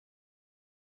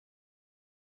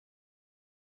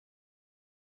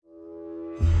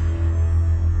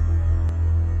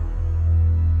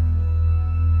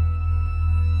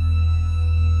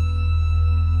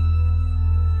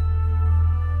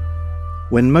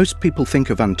When most people think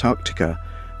of Antarctica,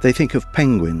 they think of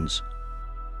penguins,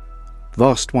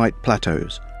 vast white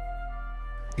plateaus,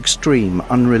 extreme,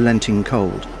 unrelenting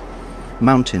cold,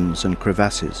 mountains and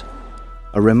crevasses,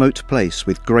 a remote place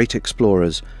with great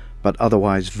explorers, but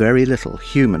otherwise very little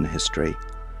human history.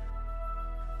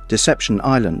 Deception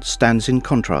Island stands in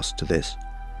contrast to this.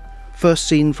 First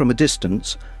seen from a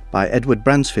distance by Edward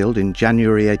Bransfield in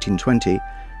January 1820,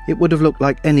 it would have looked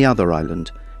like any other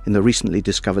island in the recently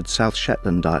discovered South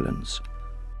Shetland Islands.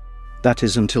 That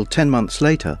is until 10 months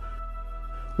later,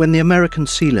 when the American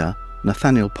sealer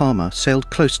Nathaniel Palmer sailed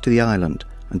close to the island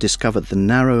and discovered the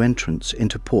narrow entrance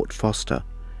into Port Foster.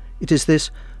 It is this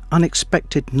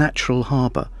unexpected natural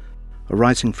harbour,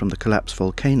 arising from the collapsed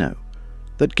volcano,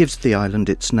 that gives the island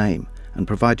its name and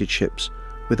provided ships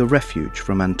with a refuge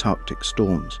from Antarctic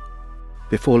storms.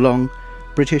 Before long,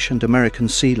 British and American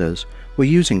sealers were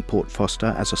using Port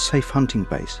Foster as a safe hunting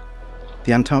base.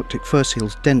 The Antarctic fur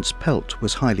seal's dense pelt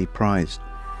was highly prized.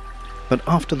 But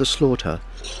after the slaughter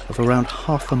of around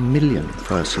 500,000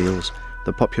 fur seals,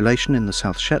 the population in the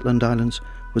South Shetland Islands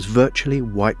was virtually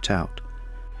wiped out.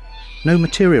 No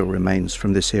material remains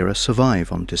from this era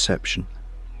survive on Deception.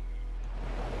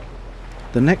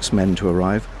 The next men to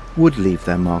arrive would leave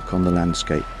their mark on the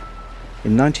landscape.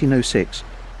 In 1906,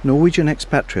 Norwegian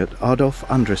expatriate Adolf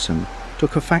Andresen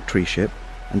took a factory ship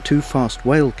and 2 fast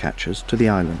whale catchers to the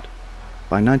island.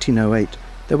 By 1908,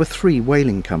 there were 3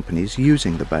 whaling companies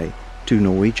using the bay, 2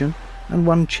 Norwegian and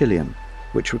 1 Chilean,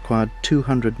 which required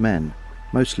 200 men,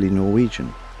 mostly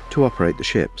Norwegian, to operate the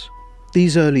ships.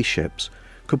 These early ships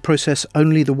could process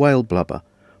only the whale blubber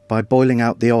by boiling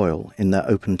out the oil in their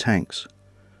open tanks.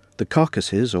 The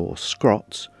carcasses, or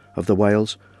scrots, of the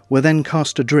whales were then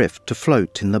cast adrift to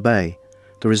float in the bay.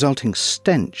 The resulting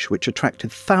stench, which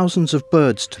attracted thousands of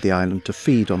birds to the island to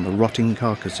feed on the rotting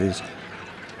carcasses,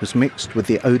 was mixed with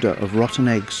the odour of rotten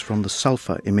eggs from the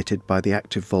sulphur emitted by the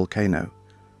active volcano.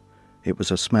 It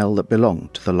was a smell that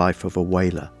belonged to the life of a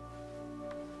whaler.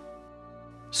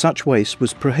 Such waste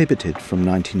was prohibited from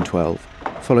 1912,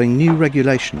 following new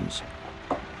regulations,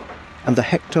 and the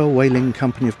Hector Whaling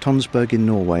Company of Tonsberg in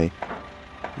Norway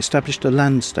established a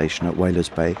land station at Whalers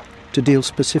Bay to deal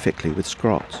specifically with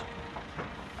scrots.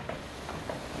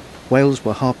 Whales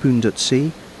were harpooned at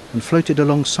sea and floated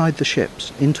alongside the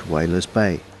ships into Whalers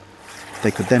Bay.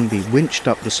 They could then be winched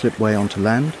up the slipway onto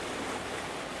land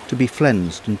to be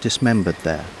flensed and dismembered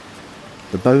there.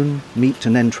 The bone, meat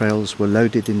and entrails were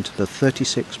loaded into the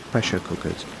 36 pressure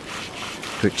cookers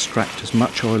to extract as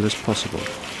much oil as possible,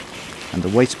 and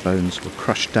the waste bones were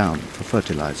crushed down for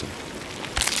fertilizer.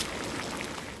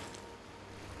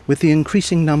 With the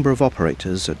increasing number of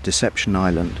operators at Deception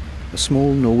Island, a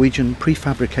small Norwegian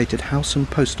prefabricated house and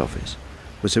post office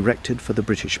was erected for the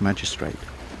British magistrate,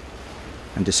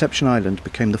 and Deception Island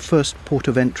became the first port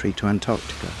of entry to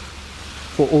Antarctica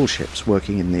for all ships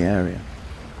working in the area.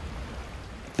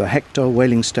 The Hector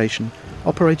whaling station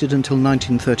operated until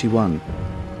 1931,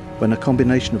 when a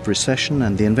combination of recession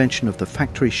and the invention of the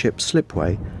factory ship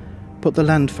slipway put the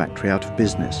land factory out of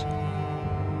business.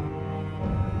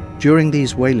 During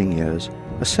these whaling years,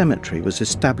 a cemetery was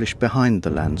established behind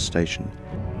the land station,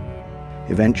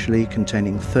 eventually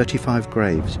containing 35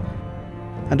 graves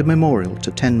and a memorial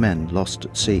to 10 men lost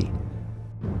at sea.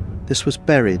 This was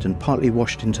buried and partly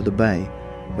washed into the bay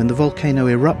when the volcano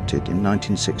erupted in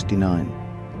 1969.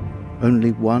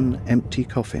 Only one empty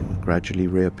coffin gradually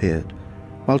reappeared,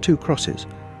 while 2 crosses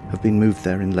have been moved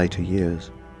there in later years.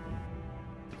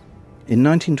 In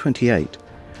 1928,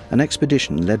 an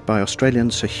expedition led by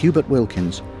Australian Sir Hubert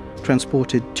Wilkins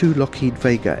transported 2 Lockheed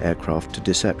Vega aircraft to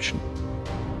Deception.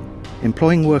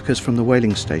 Employing workers from the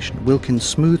whaling station, Wilkins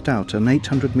smoothed out an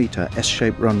 800-metre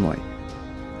S-shaped runway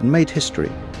and made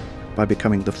history by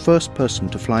becoming the first person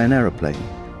to fly an aeroplane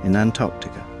in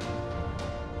Antarctica.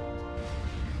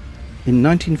 In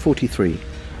 1943,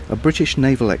 a British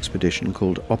naval expedition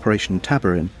called Operation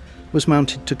Tabarin was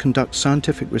mounted to conduct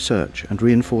scientific research and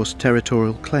reinforce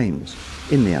territorial claims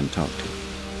in the Antarctic.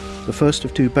 The first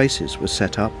of 2 bases was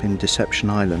set up in Deception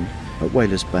Island at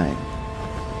Whalers Bay.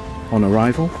 On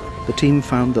arrival, the team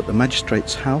found that the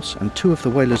magistrate's house and 2 of the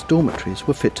whalers' dormitories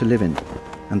were fit to live in,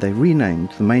 and they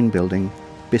renamed the main building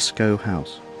Biscoe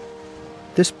House.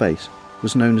 This base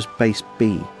was known as Base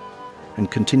B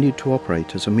and continued to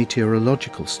operate as a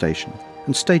meteorological station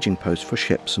and staging post for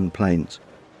ships and planes.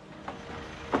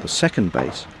 The second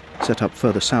base, set up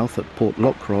further south at Port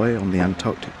Lockroy on the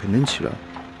Antarctic Peninsula,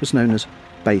 was known as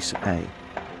Base A.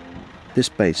 This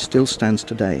base still stands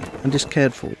today and is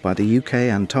cared for by the UK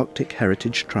Antarctic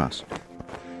Heritage Trust.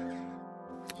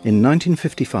 In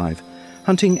 1955,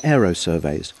 hunting aero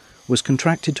surveys was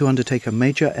contracted to undertake a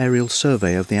major aerial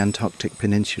survey of the Antarctic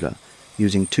Peninsula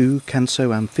using 2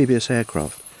 Canso amphibious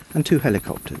aircraft and 2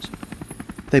 helicopters.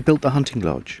 They built the hunting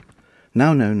lodge,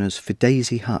 now known as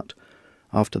Fidesi Hut,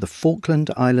 after the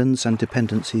Falkland Islands and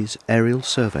Dependencies Aerial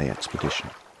Survey Expedition.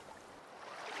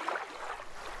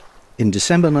 In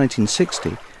December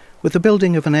 1960, with the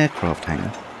building of an aircraft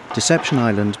hangar, Deception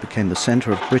Island became the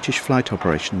centre of British flight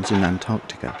operations in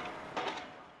Antarctica.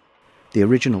 The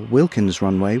original Wilkins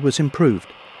runway was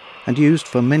improved and used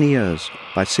for many years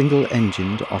by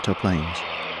single-engined Otter planes.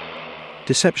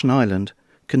 Deception Island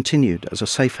continued as a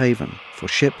safe haven for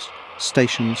ships,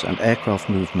 stations and aircraft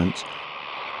movements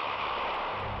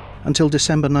until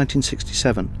December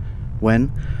 1967,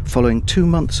 when, following 2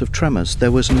 months of tremors,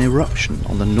 there was an eruption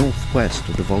on the northwest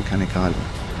of the volcanic island,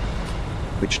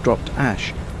 which dropped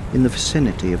ash in the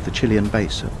vicinity of the Chilean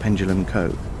base of Pendulum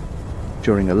Cove.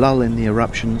 During a lull in the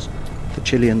eruptions, the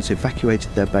Chileans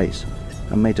evacuated their base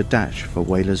and made a dash for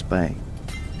Whalers Bay.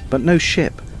 But no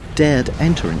ship dared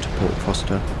enter into Port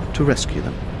Foster to rescue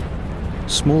them.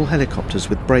 Small helicopters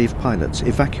with brave pilots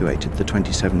evacuated the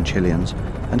 27 Chileans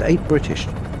and 8 British,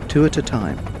 2 at a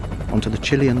time, onto the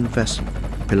Chilean vessel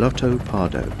Piloto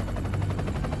Pardo.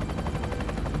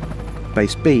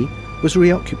 Base B was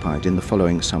reoccupied in the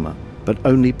following summer, but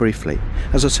only briefly,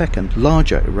 as a second,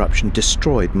 larger eruption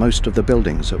destroyed most of the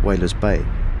buildings at Whalers Bay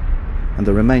and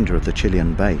the remainder of the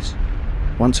Chilean base.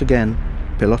 Once again,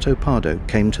 Piloto Pardo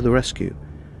came to the rescue,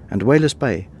 and Whalers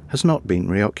Bay has not been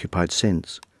reoccupied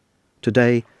since.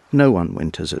 Today, no one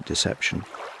winters at Deception,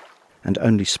 and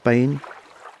only Spain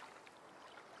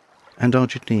and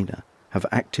Argentina have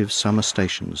active summer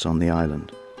stations on the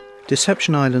island.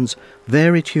 Deception Island's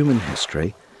varied human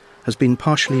history has been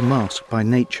partially masked by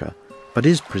nature, but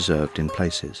is preserved in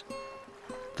places.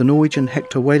 The Norwegian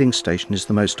Hector whaling station is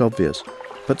the most obvious,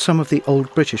 but some of the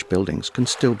old British buildings can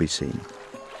still be seen.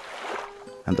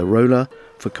 And the roller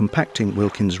for compacting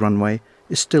Wilkins runway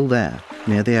is still there,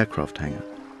 near the aircraft hangar.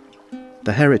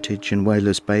 The heritage in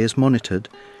Whalers Bay is monitored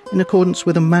in accordance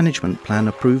with a management plan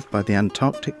approved by the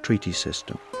Antarctic Treaty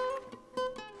System.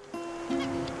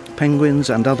 Penguins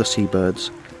and other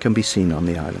seabirds can be seen on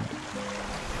the island.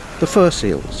 The fur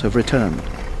seals have returned,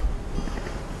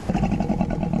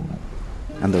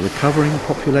 and the recovering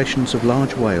populations of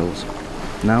large whales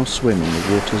now swim in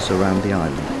the waters around the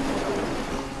island.